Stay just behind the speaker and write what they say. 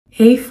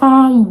Hey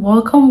fam,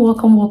 welcome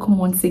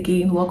once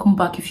again. Welcome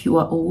back if you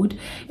are old,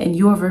 and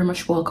you are very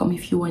much welcome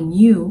if you are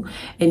new.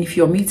 And if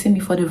you're meeting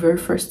me for the very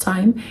first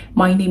time,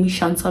 my name is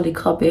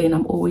ChantalEkabe, and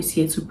I'm always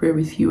here to pray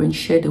with you and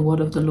share the word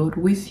of the Lord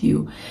with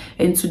you.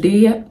 And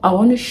today I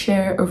want to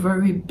share a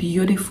very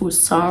beautiful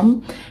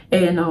psalm,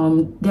 and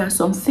there are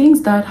some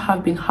things that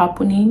have been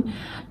happening.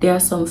 There are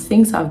some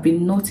things I've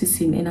been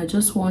noticing, and I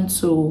just want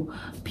to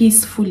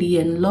peacefully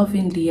and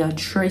lovingly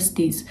address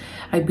this.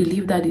 I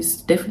believe that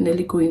is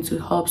definitely going to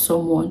help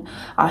someone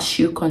as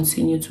you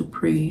continue to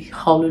pray.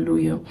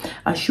 Hallelujah.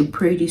 As you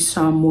pray this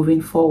psalm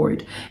moving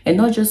forward. And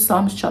not just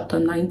Psalms chapter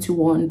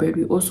 91, but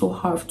we also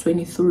have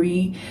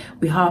 23,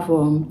 we have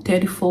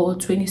 34,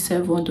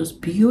 27, those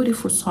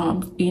beautiful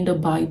psalms in the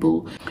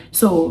Bible.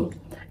 So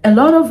a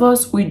lot of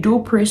us, we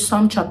do pray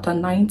Psalm chapter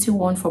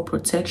 91 for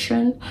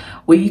protection.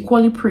 We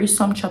equally pray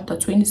Psalm chapter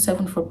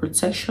 27 for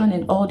protection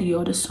and all the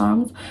other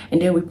Psalms.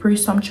 And then we pray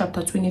Psalm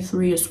chapter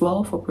 23 as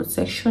well for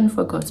protection,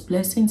 for God's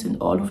blessings and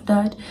all of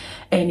that.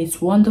 And it's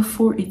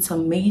wonderful. It's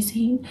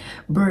amazing.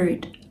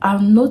 But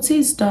I've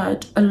noticed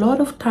that a lot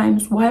of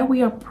times while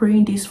we are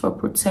praying this for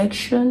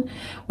protection,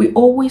 we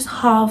always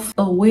have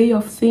a way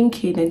of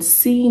thinking and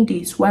seeing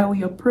this while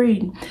we are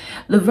praying.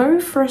 The very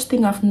first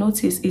thing I've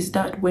noticed is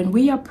that when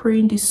we are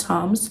praying these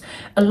psalms,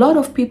 a lot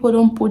of people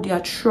don't put their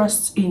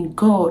trust in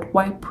God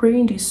while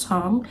praying this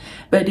psalm,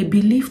 but they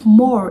believe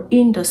more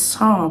in the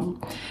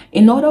psalm.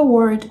 In other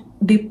words,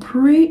 they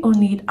pray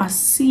on it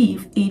as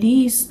if it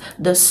is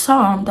the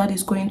psalm that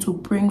is going to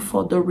bring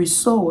forth the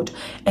result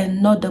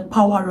and not the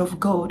power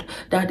of God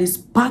that is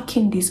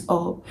backing this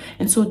up.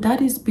 And so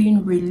that is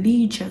being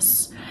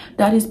religious.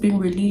 That is being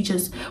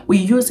religious. We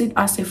use it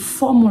as a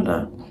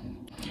formula.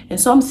 And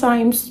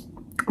sometimes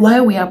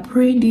while we are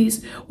praying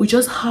this, we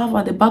just have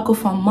at the back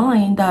of our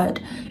mind that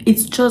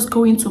it's just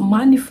going to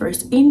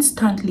manifest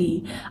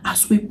instantly.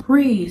 As we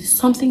pray,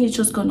 something is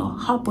just going to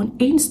happen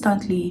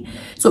instantly.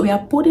 So we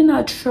are putting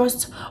our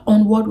trust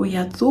on what we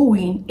are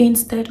doing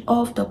instead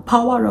of the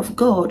power of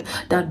God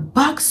that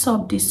backs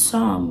up this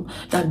psalm,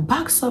 that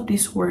backs up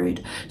this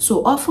word.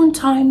 So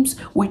oftentimes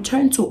we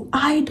turn to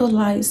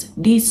idolize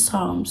these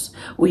psalms.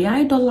 We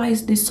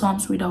idolize these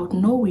psalms without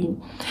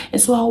knowing.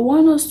 And so I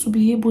want us to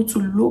be able to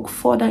look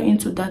further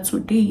into that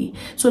today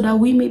so that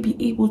we may be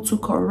able to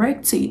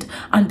correct it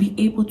and be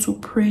able to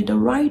pray the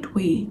right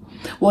way.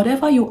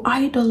 Whatever you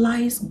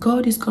idolize,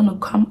 God is going to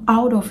come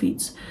out of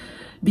it,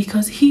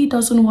 because he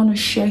doesn't want to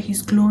share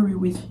his glory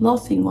with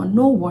nothing or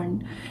no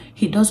one.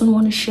 He doesn't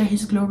want to share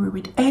his glory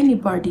with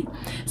anybody.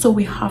 So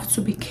we have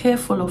to be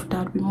careful of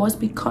that. We must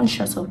be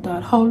conscious of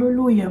that.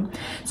 Hallelujah.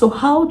 So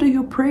how do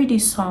you pray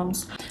these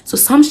psalms? So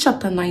Psalms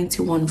chapter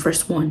 91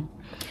 verse 1.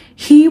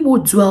 He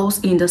who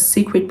dwells in the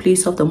secret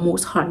place of the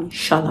Most High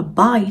shall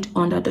abide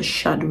under the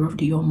shadow of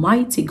the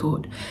Almighty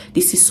God.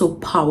 This is so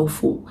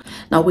powerful.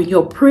 Now, when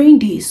you're praying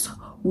this,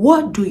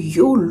 what do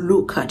you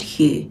look at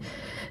here?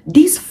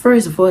 This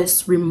first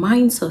verse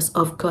reminds us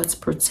of God's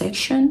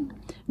protection,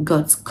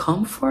 God's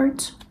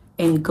comfort,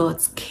 and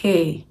God's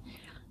care.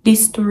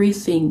 These three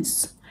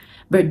things.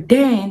 But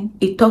then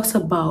it talks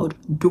about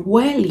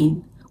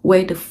dwelling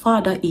where the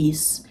Father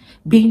is,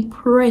 being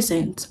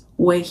present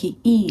where he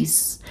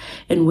is.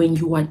 And when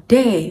you are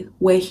there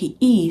where he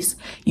is,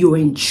 you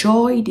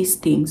enjoy these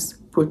things: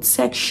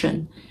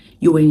 protection,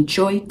 you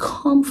enjoy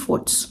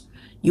comfort,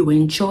 you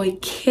enjoy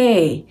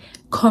care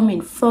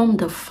coming from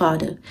the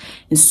Father.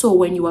 And so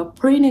when you are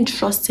praying and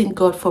trusting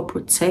God for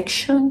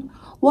protection,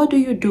 what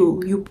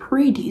do? You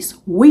pray this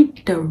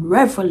with the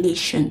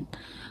revelation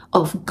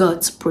of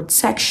God's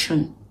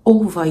protection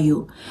over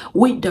you,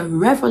 with the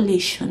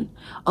revelation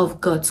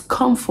of God's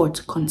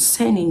comfort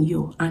concerning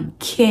you and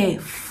care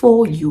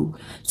for you.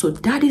 So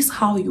that is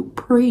how you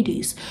pray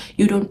this.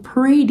 You don't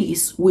pray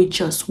this with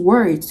just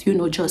words,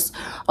 just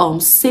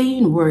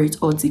saying words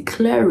or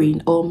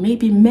declaring or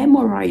maybe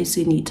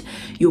memorizing it.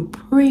 You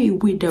pray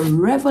with the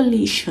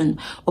revelation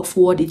of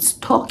what it's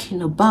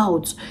talking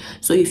about.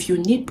 So if you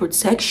need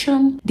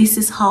protection, this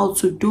is how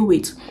to do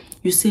it.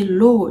 You say,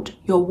 Lord,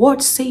 your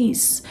word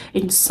says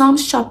in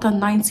Psalms chapter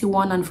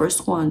 91 and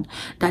verse 1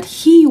 that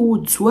he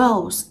who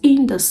dwells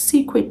in the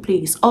secret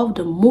place of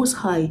the Most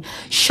High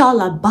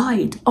shall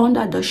abide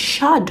under the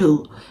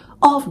shadow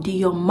of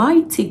the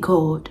Almighty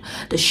God.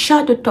 The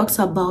shadow talks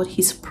about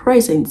his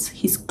presence,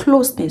 his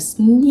closeness,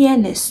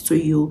 nearness to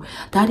you.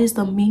 That is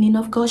the meaning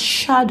of God's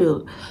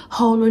shadow.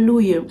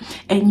 Hallelujah.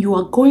 And you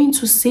are going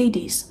to say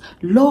this: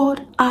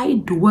 Lord,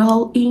 I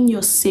dwell in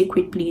your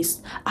sacred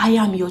place. I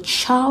am your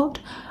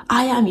child.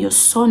 I am your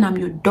son, I'm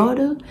your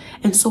daughter,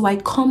 and so I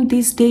come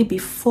this day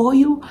before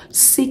you,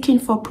 seeking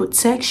for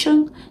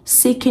protection,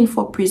 seeking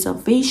for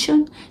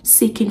preservation,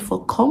 seeking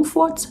for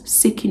comfort,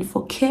 seeking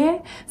for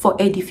care, for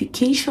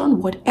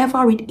edification,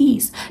 whatever it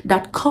is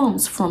that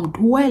comes from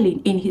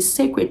dwelling in his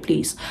sacred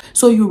place.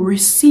 So you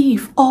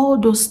receive all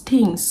those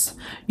things,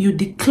 you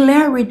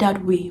declare it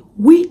that way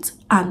with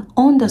an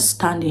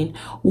understanding,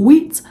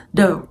 with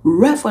the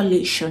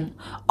revelation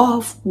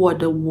of what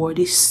the word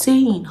is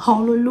saying.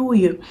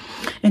 Hallelujah.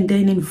 And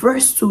then in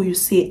verse 2, you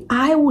say,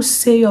 I will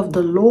say of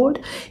the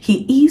Lord,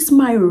 he is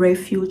my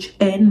refuge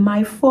and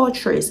my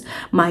fortress,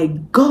 my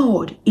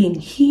God, in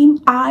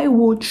him I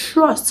will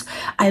trust.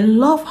 I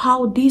love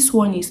how this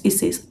one is. It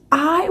says,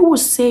 I will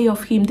say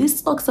of him.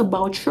 This talks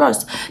about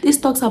trust. This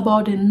talks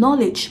about the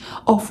knowledge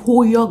of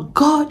who your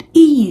God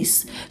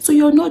is. So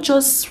you're not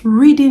just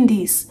reading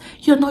this,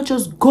 you're not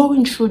just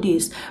going through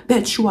this,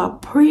 but you are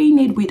praying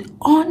it with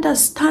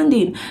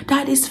understanding.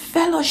 That is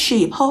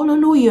fellowship.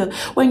 Hallelujah.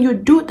 When you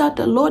do that,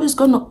 the Lord is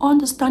going to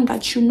understand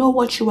that you know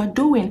what you are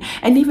doing,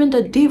 and even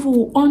the devil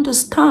will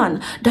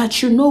understand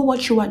that you know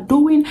what you are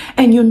doing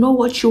and you know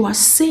what you are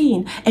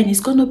saying, and it's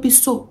going to be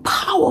so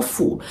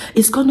powerful.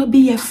 It's going to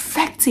be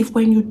effective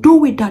when you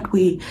do it that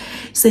way.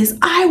 It says,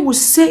 I will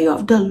say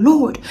of the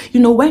Lord. You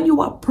know, when you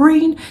are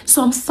praying,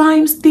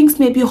 sometimes things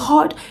may be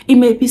hard, it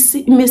may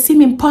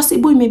seem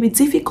impossible, it may be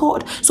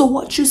difficult. So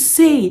what you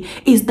say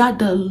is that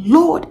the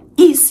Lord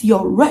is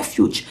your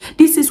refuge.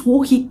 This is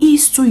who he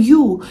is to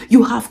you.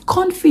 You have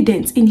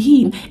confidence in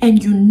him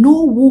and you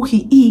know who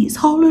he is.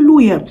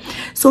 Hallelujah.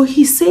 So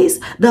he says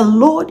the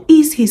Lord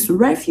is his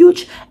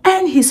refuge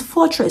and his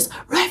fortress.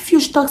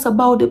 Refuge talks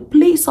about the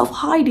place of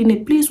hiding,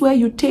 a place where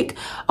you take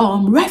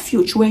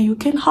refuge, where you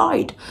can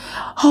hide.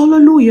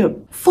 Hallelujah.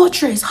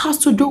 Fortress has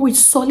to do with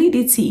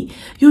solidity.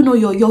 You know,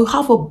 you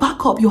have a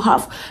backup, you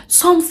have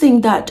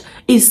something that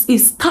is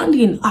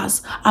standing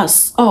as a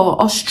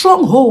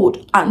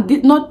stronghold,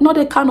 and not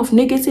a kind of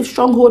negative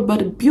stronghold,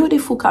 but a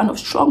beautiful kind of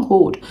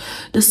stronghold.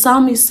 The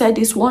psalmist said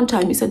this one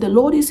time. He said the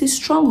Lord is his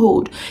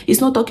stronghold.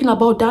 He's not talking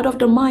about that of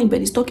the mind,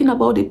 but he's talking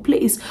about a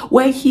place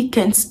where he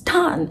can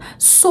stand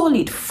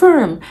solid,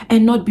 firm,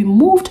 and not be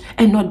moved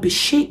and not be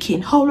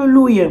shaken.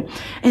 Hallelujah.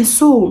 And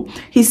so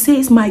he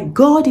says, my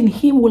God, in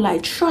him will I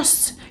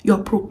trust. You're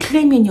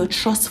proclaiming your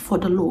trust for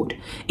the Lord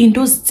in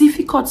those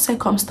difficult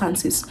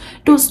circumstances,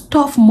 those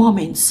tough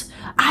moments.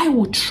 I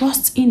will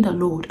trust in the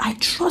Lord. I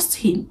trust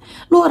him.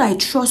 Lord, I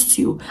trust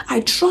you.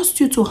 I trust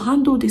you to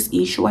handle this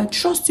issue. I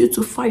trust you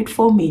to fight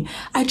for me.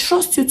 I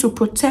trust you to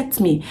protect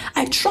me.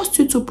 I trust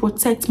you to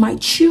protect my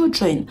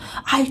children.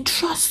 I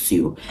trust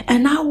you,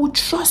 and I will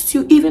trust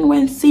you even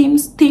when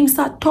things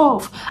are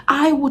tough.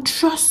 I will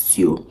trust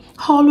you.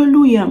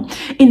 Hallelujah.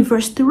 In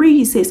verse 3,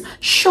 he says,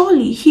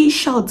 surely he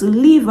shall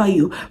deliver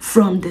you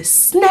from the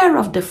snare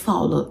of the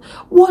fowler.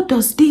 What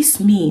does this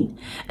mean?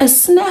 A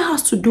snare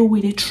has to do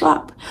with a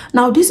trap.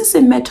 Now, this is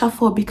a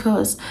metaphor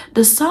because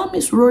the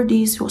psalmist wrote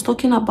this. He was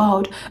talking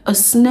about a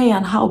snare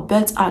and how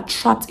birds are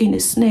trapped in a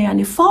snare.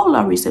 And a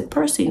fowler is a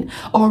person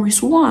or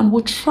is one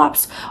who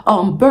traps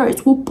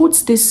birds, who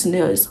puts these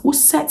snares, who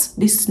sets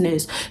these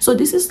snares. So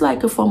this is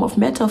like a form of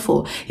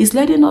metaphor. He's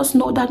letting us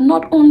know that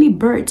not only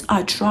birds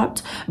are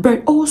trapped,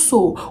 but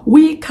also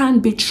we can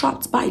be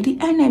trapped by the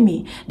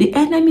enemy. The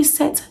enemy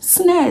sets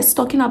snares,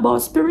 talking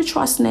about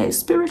spiritual snares,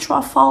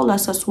 spiritual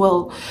fowlers as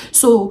well.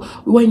 So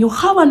when you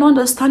have an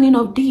understanding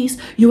of this,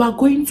 you are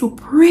going to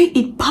pray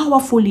it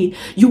powerfully.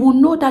 You will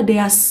know that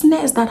there are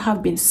snares that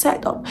have been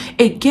set up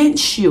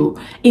against you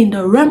in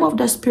the realm of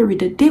the spirit.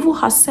 The devil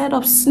has set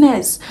up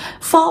snares.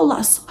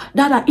 Fowlers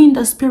that are in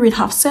the spirit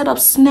have set up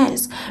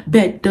snares,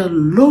 but the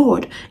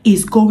Lord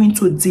is going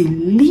to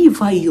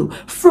deliver you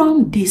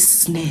from these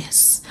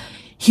snares.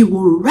 He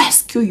will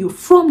rescue you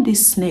from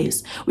these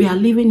snares. We are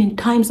living in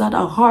times that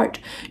are hard,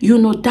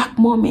 dark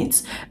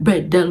moments,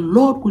 but the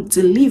Lord will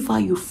deliver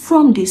you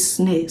from these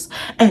snares.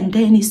 And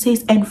then he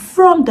says, and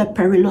from the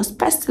perilous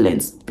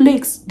pestilence,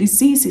 plagues,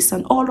 diseases,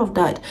 and all of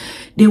that,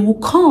 they will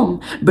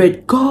come,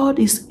 but God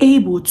is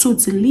able to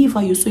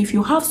deliver you. So if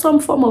you have some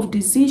form of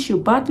disease you're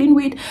battling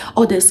with,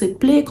 or there's a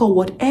plague or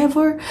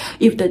whatever,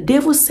 if the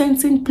devil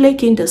sends in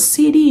plague in the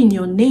city, in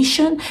your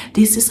nation,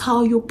 this is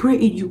how you pray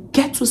it. You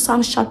get to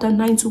Psalms chapter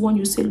 91,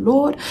 you say,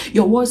 Lord,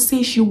 your word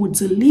says you will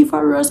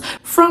deliver us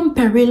from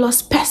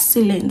perilous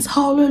pestilence.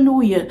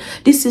 Hallelujah.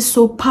 This is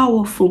so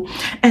powerful.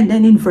 And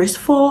then in verse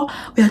 4,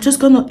 we are just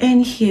going to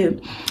end here.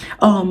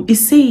 It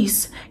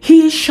says,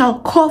 he shall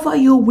cover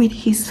you with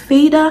his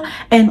feather,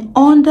 and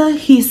under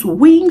his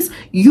wings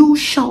you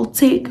shall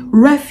take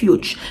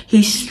refuge.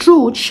 His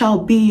truth shall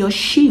be your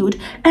shield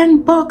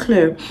and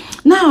buckler.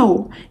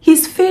 Now,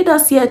 his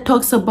feathers here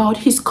talks about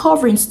his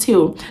covering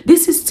still.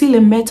 This is still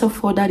a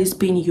metaphor that is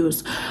being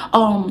used.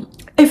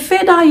 A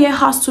feather here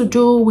has to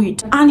do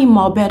with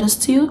animal, better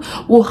still,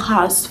 who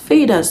has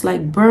feathers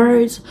like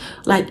birds,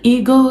 like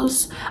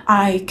eagles.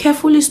 I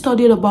carefully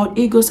studied about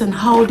eagles and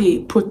how they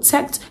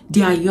protect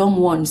their young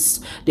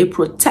ones. They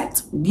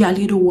protect their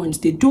little ones.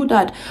 They do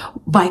that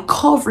by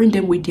covering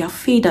them with their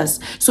feathers.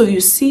 So you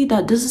see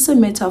that this is a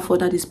metaphor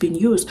that is being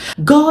used.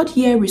 God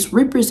here is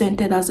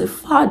represented as a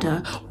father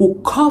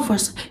who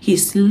covers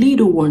his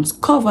little ones,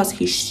 covers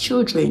his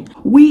children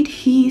with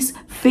his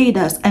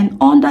feathers, and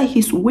under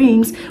his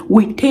wings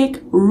we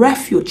take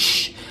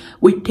refuge.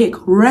 we take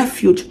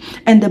refuge.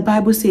 And the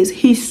Bible says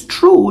his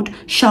truth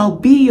shall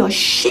be your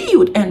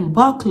shield and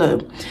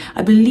buckler.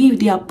 I believe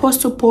the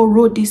Apostle Paul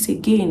wrote this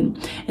again,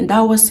 and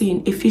that was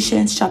in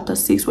Ephesians chapter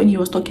 6 when he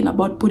was talking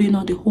about putting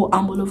on the whole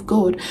armor of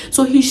God.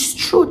 So his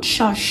truth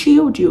shall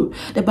shield you.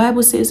 The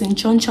Bible says in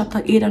John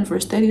chapter 8 and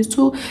verse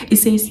 32, it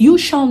says, you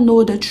shall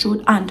know the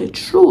truth, and the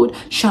truth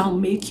shall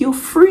make you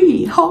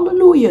free.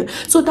 Hallelujah.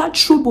 So that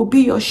truth will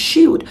be your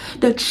shield.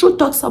 The truth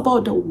talks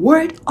about the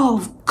word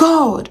of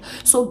God.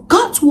 So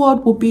God's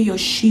word will be your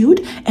shield,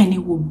 and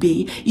it will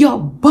be your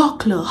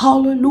buckler.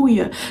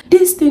 Hallelujah.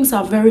 These things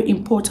are very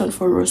important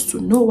for us to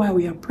know while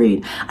we are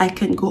praying. I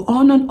can go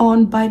on and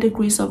on by the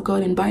grace of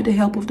God and by the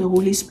help of the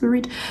Holy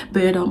Spirit,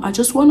 but I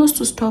just want us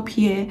to stop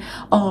here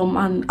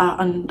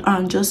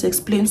and just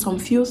explain some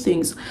few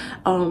things.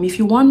 If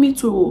you want me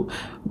to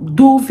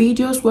do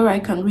videos where I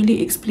can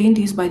really explain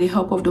this by the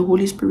help of the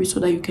Holy Spirit so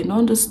that you can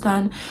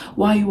understand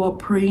why you are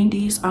praying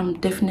this, I'm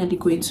definitely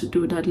going to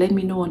do that. Let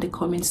me know in the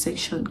comment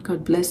section.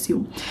 God bless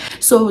you.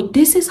 So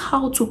this is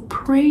how to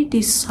pray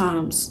these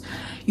psalms.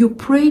 You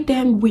pray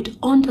them with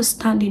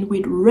understanding,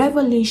 with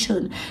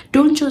revelation.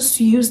 Don't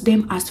just use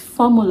them as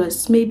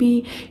formulas.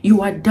 Maybe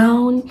you are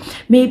down,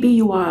 maybe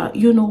you are,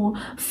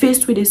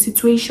 faced with a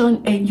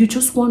situation and you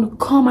just want to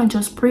come and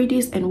just pray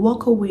this and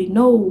walk away.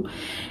 No,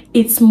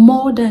 it's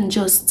more than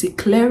just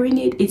declaring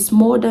it. It's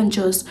more than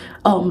just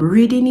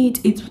reading it.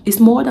 It's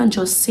more than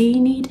just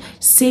saying it.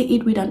 Say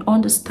it with an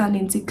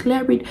understanding.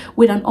 Declare it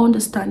with an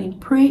understanding.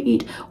 Pray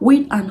it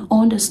with an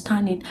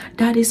understanding.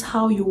 That is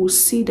how you will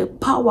see the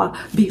power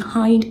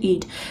behind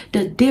it.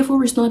 The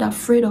devil is not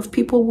afraid of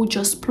people who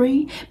just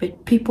pray,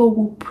 but people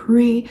who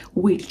pray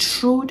with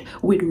truth,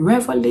 with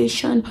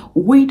revelation,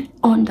 with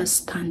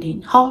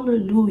understanding.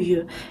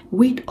 Hallelujah.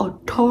 With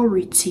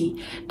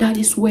authority. That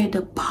is where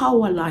the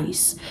power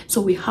lies. So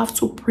we have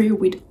to pray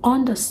with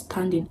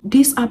understanding.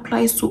 This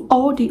applies to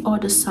all the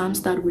other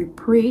psalms that we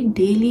pray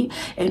daily,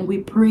 and we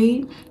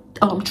pray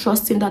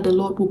trusting that the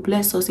Lord will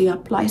bless us. It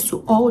applies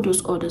to all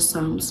those other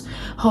psalms.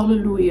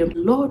 Hallelujah.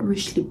 Lord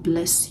richly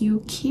bless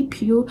you,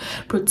 keep you,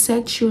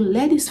 protect you,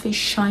 let his face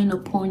shine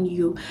upon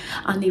you.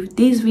 And if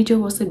this video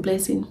was a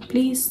blessing,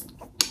 please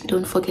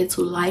don't forget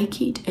to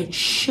like it and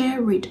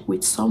share it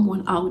with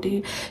someone out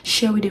there.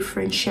 Share with a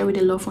friend, share with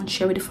a loved one,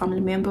 share with a family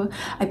member.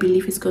 I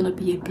believe it's gonna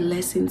be a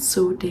blessing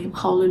to them.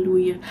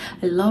 Hallelujah.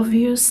 I love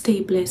you.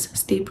 Stay blessed,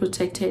 stay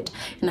protected,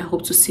 and I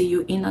hope to see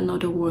you in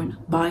another one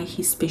by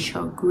his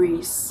special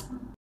grace.